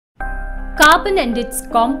Carbon and its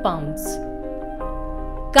compounds.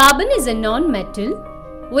 Carbon is a non-metal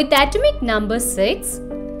with atomic number 6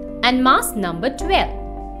 and mass number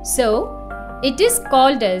 12. So, it is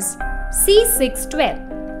called as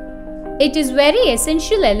C612. It is very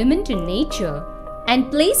essential element in nature and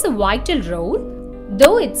plays a vital role,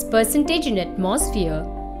 though its percentage in atmosphere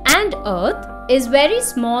and Earth is very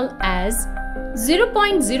small as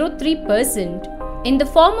 0.03% in the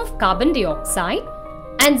form of carbon dioxide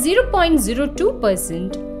and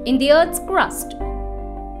 0.02% in the Earth's crust.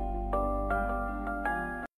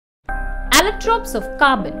 Allotropes of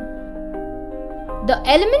carbon. The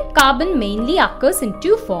element carbon mainly occurs in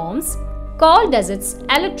two forms called as its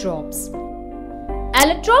allotropes.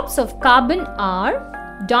 Allotropes of carbon are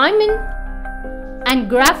diamond and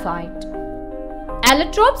graphite.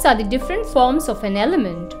 Allotropes are the different forms of an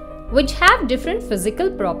element which have different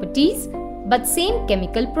physical properties but same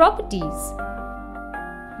chemical properties.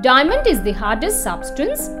 Diamond is the hardest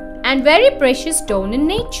substance and very precious stone in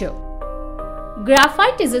nature.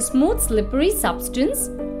 Graphite is a smooth slippery substance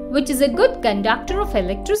which is a good conductor of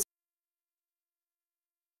electricity.